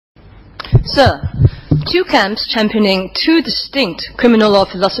Sir, two camps championing two distinct criminal law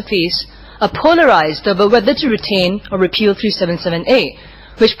philosophies are polarised over whether to retain or repeal 377A,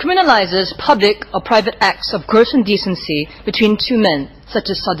 which criminalises public or private acts of gross indecency between two men, such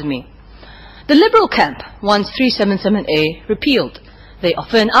as sodomy. The Liberal camp wants 377A repealed. They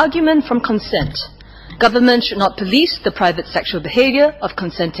offer an argument from consent. Government should not police the private sexual behaviour of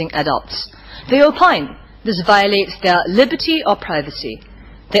consenting adults. They opine this violates their liberty or privacy.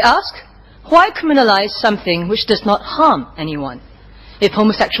 They ask, why criminalise something which does not harm anyone? If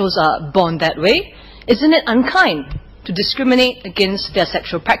homosexuals are born that way, isn't it unkind to discriminate against their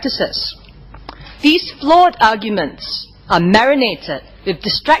sexual practices? These flawed arguments are marinated with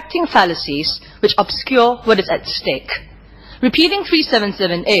distracting fallacies which obscure what is at stake. Repealing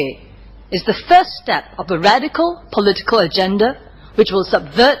 377A is the first step of a radical political agenda which will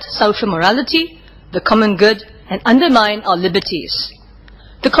subvert social morality, the common good, and undermine our liberties.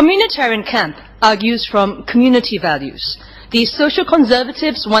 The communitarian camp argues from community values. These social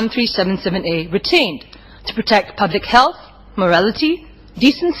conservatives want 377A retained to protect public health, morality,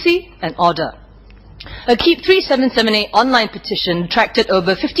 decency, and order. A Keep 377A online petition attracted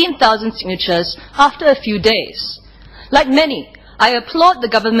over 15,000 signatures after a few days. Like many, I applaud the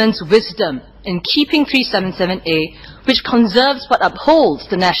government's wisdom in keeping 377A, which conserves but upholds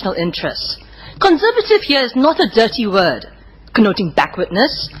the national interest. Conservative here is not a dirty word, connoting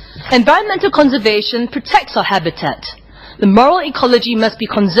backwardness. Environmental conservation protects our habitat. The moral ecology must be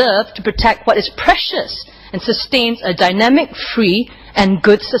conserved to protect what is precious and sustains a dynamic, free, and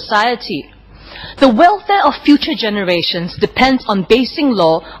good society. The welfare of future generations depends on basing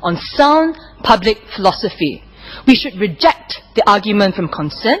law on sound public philosophy. We should reject the argument from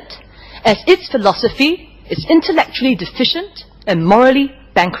consent, as its philosophy is intellectually deficient and morally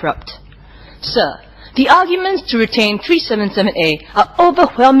bankrupt. Sir, the arguments to retain 377A are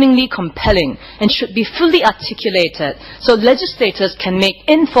overwhelmingly compelling and should be fully articulated so legislators can make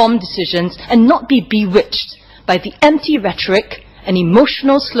informed decisions and not be bewitched by the empty rhetoric and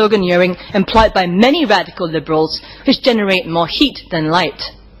emotional sloganeering employed by many radical liberals, which generate more heat than light.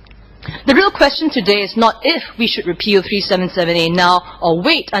 The real question today is not if we should repeal 377A now or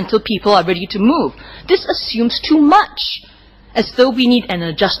wait until people are ready to move. This assumes too much, as though we need an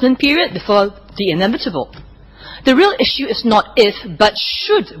adjustment period before the inevitable. The real issue is not if, but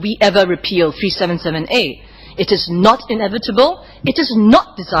should we ever repeal 377A. It is not inevitable, it is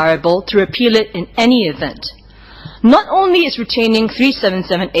not desirable to repeal it in any event. Not only is retaining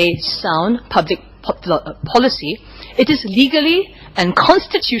 377A sound public policy, it is legally and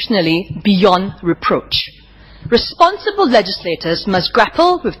constitutionally beyond reproach. Responsible legislators must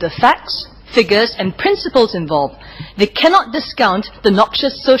grapple with the facts, figures, and principles involved. They cannot discount the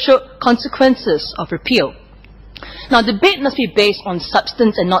noxious social consequences of repeal. Now, debate must be based on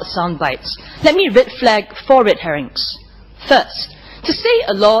substance and not sound bites. Let me red flag 4 red herrings. First, to say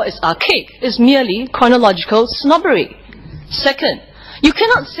a law is archaic is merely chronological snobbery. Second, you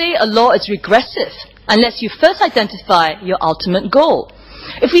cannot say a law is regressive unless you first identify your ultimate goal.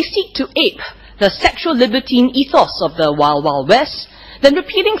 If we seek to ape the sexual libertine ethos of the Wild Wild West, then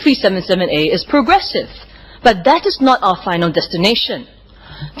repealing 377A is progressive. But that is not our final destination.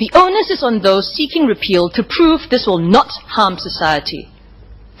 The onus is on those seeking repeal to prove this will not harm society.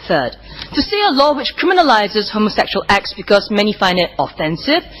 Third, to say a law which criminalises homosexual acts because many find it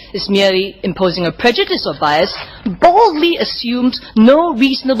offensive is merely imposing a prejudice or bias, boldly assumes no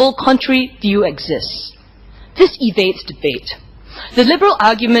reasonable contrary view exists. This evades debate. The liberal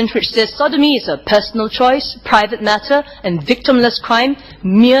argument which says sodomy is a personal choice, private matter, and victimless crime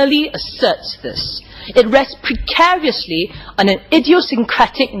merely asserts this. It rests precariously on an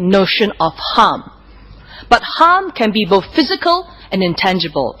idiosyncratic notion of harm. But harm can be both physical and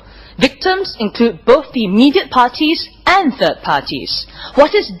intangible. Victims include both the immediate parties and third parties.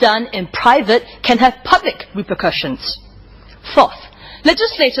 What is done in private can have public repercussions. Fourth,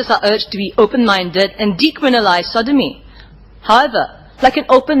 legislators are urged to be open-minded and decriminalise sodomy. However, like an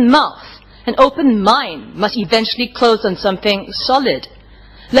open mouth, an open mind must eventually close on something solid.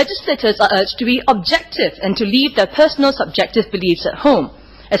 Legislators are urged to be objective and to leave their personal subjective beliefs at home,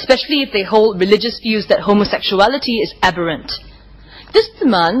 especially if they hold religious views that homosexuality is aberrant. This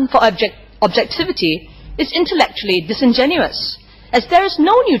demand for objectivity is intellectually disingenuous, as there is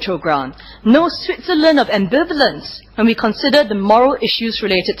no neutral ground, no Switzerland of ambivalence when we consider the moral issues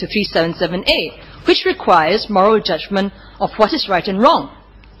related to 377A, which requires moral judgment of what is right and wrong.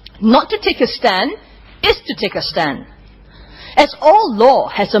 Not to take a stand is to take a stand. As all law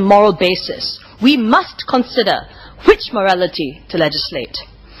has a moral basis, we must consider which morality to legislate.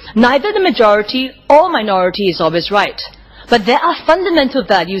 Neither the majority or minority is always right. But there are fundamental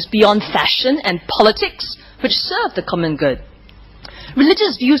values beyond fashion and politics which serve the common good.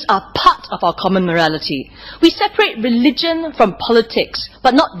 Religious views are part of our common morality. We separate religion from politics,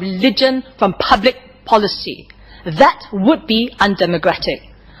 but not religion from public policy. That would be undemocratic.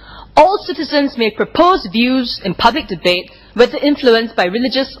 All citizens may propose views in public debate, whether influenced by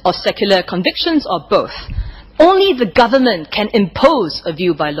religious or secular convictions or both. Only the government can impose a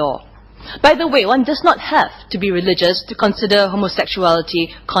view by law. By the way, one does not have to be religious to consider homosexuality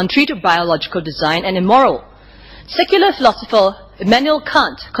contrary to biological design and immoral. Secular philosopher Immanuel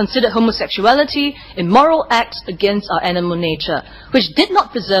Kant considered homosexuality immoral acts against our animal nature, which did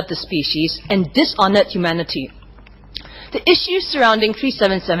not preserve the species and dishonored humanity. The issues surrounding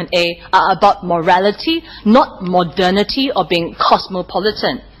 377A are about morality, not modernity or being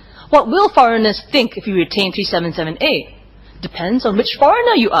cosmopolitan. What will foreigners think if we retain 377A? Depends on which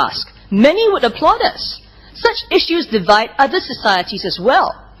foreigner you ask. Many would applaud us. Such issues divide other societies as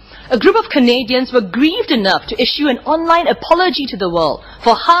well. A group of Canadians were grieved enough to issue an online apology to the world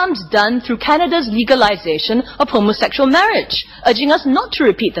for harms done through Canada's legalization of homosexual marriage, urging us not to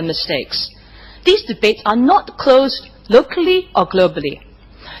repeat the mistakes. These debates are not closed locally or globally.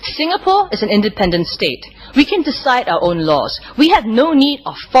 Singapore is an independent state. We can decide our own laws. We have no need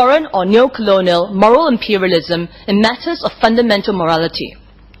of foreign or neo-colonial moral imperialism in matters of fundamental morality.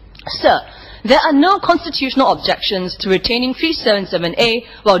 Sir, there are no constitutional objections to retaining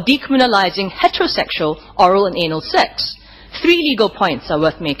 377A while decriminalising heterosexual oral and anal sex. 3 legal points are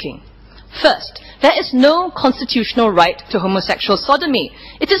worth making. First, there is no constitutional right to homosexual sodomy.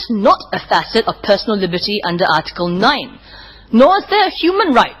 It is not a facet of personal liberty under Article 9. Nor is there a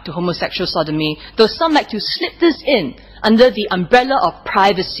human right to homosexual sodomy, though some like to slip this in under the umbrella of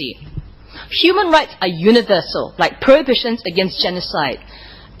privacy. Human rights are universal, like prohibitions against genocide.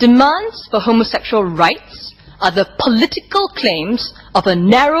 Demands for homosexual rights are the political claims of a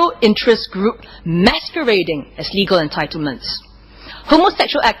narrow interest group masquerading as legal entitlements.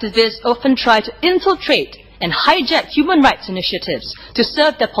 Homosexual activists often try to infiltrate and hijack human rights initiatives to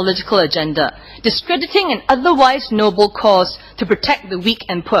serve their political agenda, discrediting an otherwise noble cause to protect the weak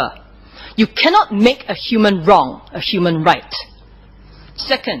and poor. You cannot make a human wrong a human right.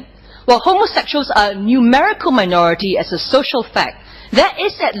 Second, while homosexuals are a numerical minority as a social fact, there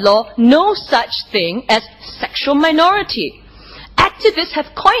is at law no such thing as sexual minority. Activists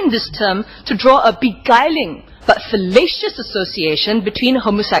have coined this term to draw a beguiling but fallacious association between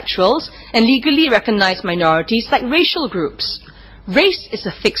homosexuals and legally recognized minorities like racial groups. Race is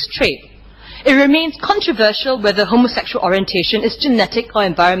a fixed trait. It remains controversial whether homosexual orientation is genetic or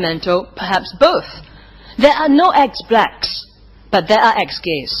environmental, perhaps both. There are no ex-blacks, but there are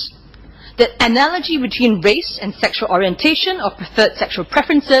ex-gays. The analogy between race and sexual orientation or preferred sexual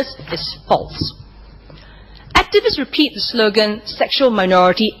preferences is false. Activists repeat the slogan sexual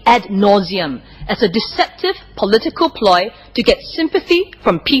minority ad nauseum as a deceptive political ploy to get sympathy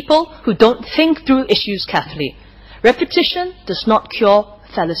from people who don't think through issues carefully. Repetition does not cure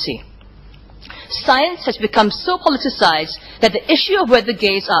fallacy. Science has become so politicized that the issue of whether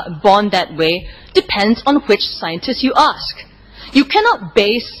gays are born that way depends on which scientist you ask. You cannot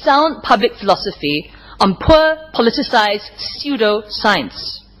base sound public philosophy on poor, politicized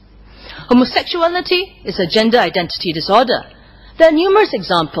pseudo-science. Homosexuality is a gender identity disorder. There are numerous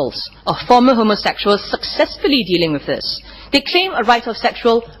examples of former homosexuals successfully dealing with this. They claim a right of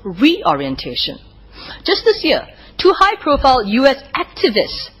sexual reorientation. Just this year, 2 high-profile US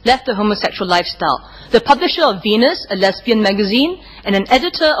activists left the homosexual lifestyle, the publisher of Venus, a lesbian magazine, and an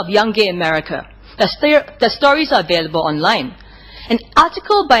editor of Young Gay America. Their stories are available online. An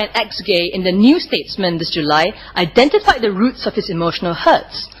article by an ex-gay in the New Statesman this July identified the roots of his emotional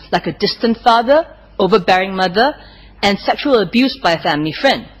hurts, like a distant father, overbearing mother, and sexual abuse by a family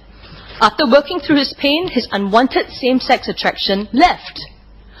friend. After working through his pain, his unwanted same-sex attraction left.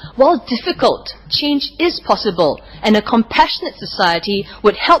 While difficult, change is possible, and a compassionate society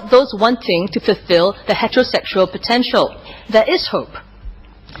would help those wanting to fulfill the heterosexual potential. There is hope.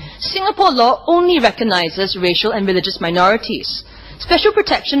 Singapore law only recognizes racial and religious minorities. Special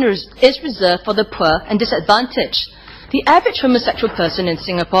protection is reserved for the poor and disadvantaged. The average homosexual person in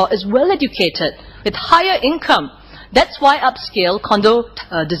Singapore is well educated, with higher income. That's why upscale condo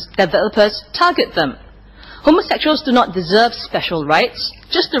developers target them. Homosexuals do not deserve special rights,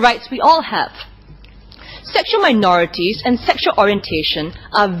 just the rights we all have. Sexual minorities and sexual orientation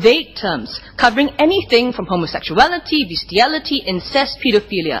are vague terms covering anything from homosexuality, bestiality, incest,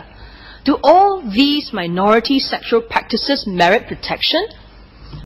 pedophilia. Do all these minority sexual practices merit protection,